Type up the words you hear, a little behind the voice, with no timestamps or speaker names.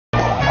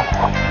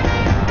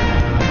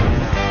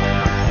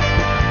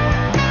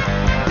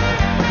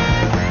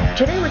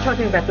Today we're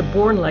talking about the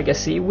Bourne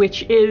legacy,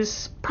 which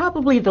is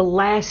probably the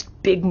last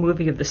big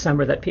movie of the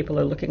summer that people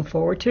are looking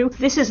forward to.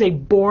 This is a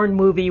Bourne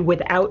movie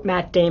without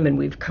Matt Damon.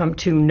 We've come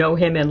to know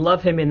him and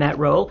love him in that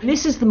role.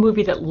 This is the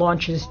movie that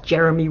launches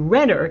Jeremy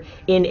Renner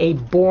in a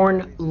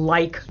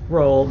Bourne-like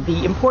role.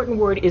 The important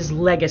word is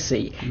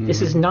legacy.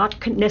 This is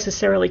not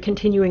necessarily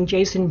continuing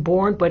Jason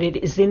Bourne, but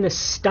it is in the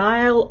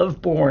style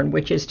of Bourne,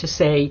 which is to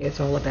say it's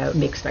all about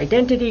mixed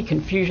identity,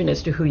 confusion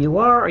as to who you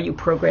are you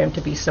programmed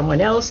to be someone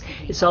else?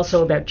 It's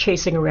also about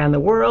chasing around the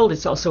world.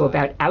 It's also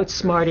about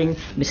outsmarting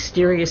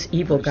mysterious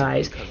evil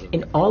guys.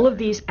 In all of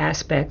these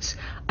aspects,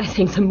 I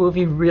think the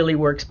movie really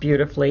works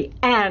beautifully.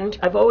 And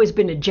I've always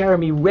been a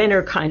Jeremy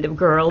Renner kind of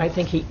girl. I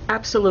think he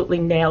absolutely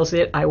nails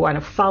it. I want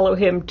to follow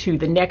him to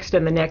the next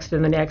and the next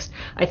and the next.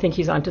 I think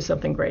he's onto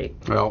something great.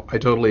 Well, I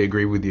totally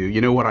agree with you.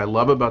 You know what I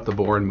love about the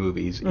Bourne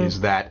movies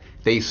is that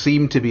they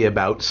seem to be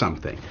about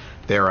something.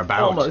 They're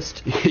about,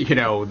 almost, you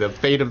know, the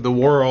fate of the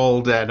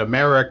world and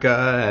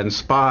America and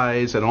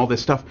spies and all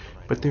this stuff.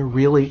 But they're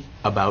really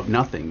about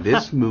nothing.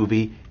 This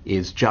movie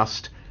is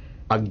just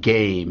a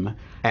game,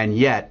 and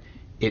yet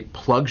it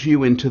plugs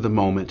you into the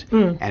moment.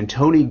 And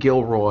Tony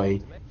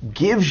Gilroy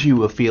gives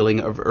you a feeling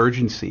of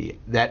urgency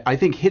that I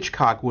think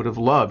Hitchcock would have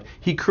loved.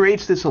 He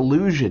creates this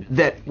illusion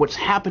that what's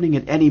happening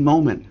at any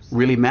moment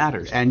really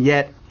matters, and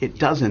yet it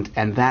doesn't,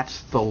 and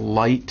that's the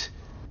light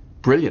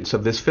brilliance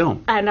of this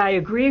film. And I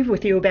agree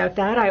with you about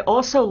that. I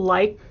also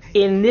like,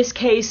 in this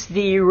case,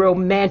 the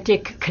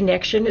romantic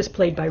connection is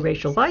played by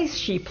Rachel Weisz.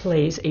 She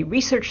plays a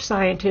research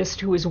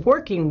scientist who is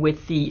working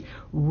with the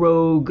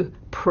rogue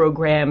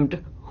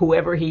programmed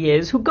whoever he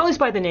is, who goes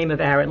by the name of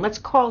Aaron. Let's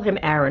call him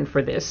Aaron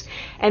for this.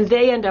 And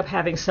they end up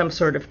having some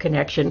sort of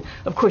connection.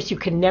 Of course, you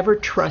can never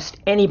trust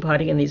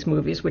anybody in these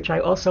movies, which I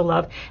also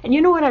love. And you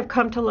know what I've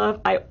come to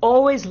love? I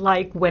always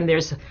like when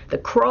there's the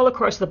crawl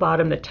across the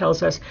bottom that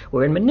tells us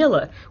we're in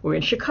Manila, we're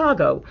in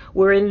Chicago,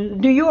 we're in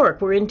New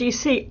York, we're in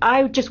D.C.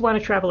 I just want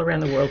to travel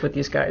around the world with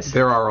these guys.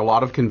 There are a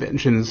lot of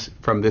conventions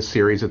from this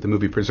series that the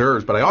movie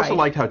preserves, but I also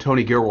liked how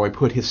Tony Gilroy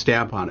put his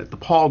stamp on it. The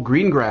Paul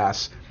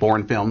Greengrass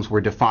Bourne films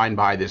were defined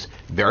by this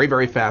very,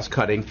 very fast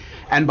cutting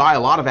and by a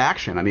lot of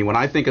action. I mean, when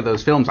I think of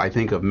those films, I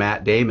think of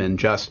Matt Damon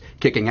just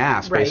kicking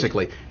ass,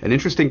 basically. An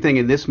interesting thing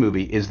in this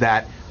movie is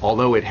that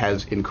although it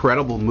has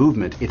incredible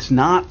movement, it's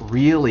not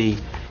really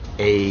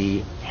a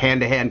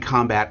hand-to-hand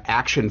combat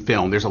action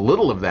film. There's a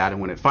little of that, and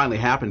when it finally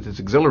happens, it's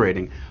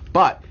exhilarating.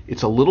 But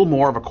it's a little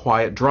more of a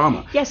quiet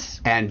drama.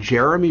 Yes. And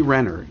Jeremy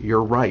Renner,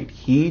 you're right,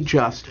 he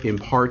just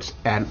imparts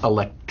an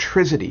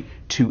electricity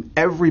to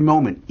every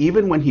moment,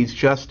 even when he's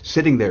just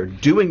sitting there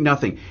doing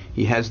nothing.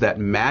 He has that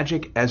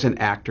magic as an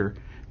actor.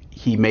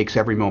 He makes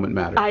every moment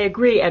matter. I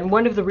agree, and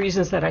one of the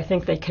reasons that I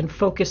think they can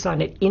focus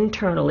on it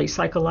internally,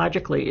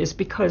 psychologically, is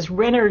because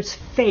Renner's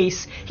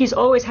face, he's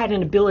always had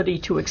an ability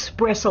to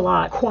express a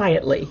lot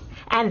quietly.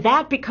 And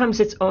that becomes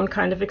its own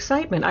kind of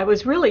excitement. I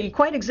was really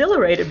quite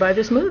exhilarated by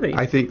this movie.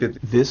 I think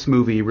that this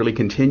movie really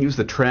continues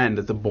the trend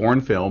that the Bourne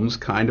films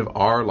kind of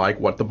are like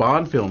what the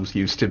Bond films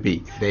used to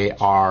be. They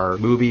are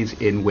movies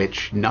in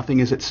which nothing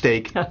is at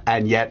stake,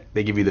 and yet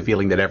they give you the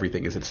feeling that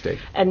everything is at stake.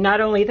 And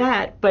not only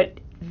that, but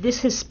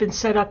this has been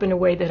set up in a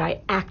way that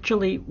I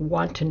actually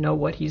want to know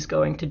what he's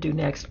going to do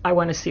next. I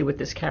want to see what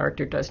this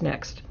character does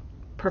next.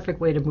 Perfect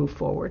way to move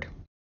forward.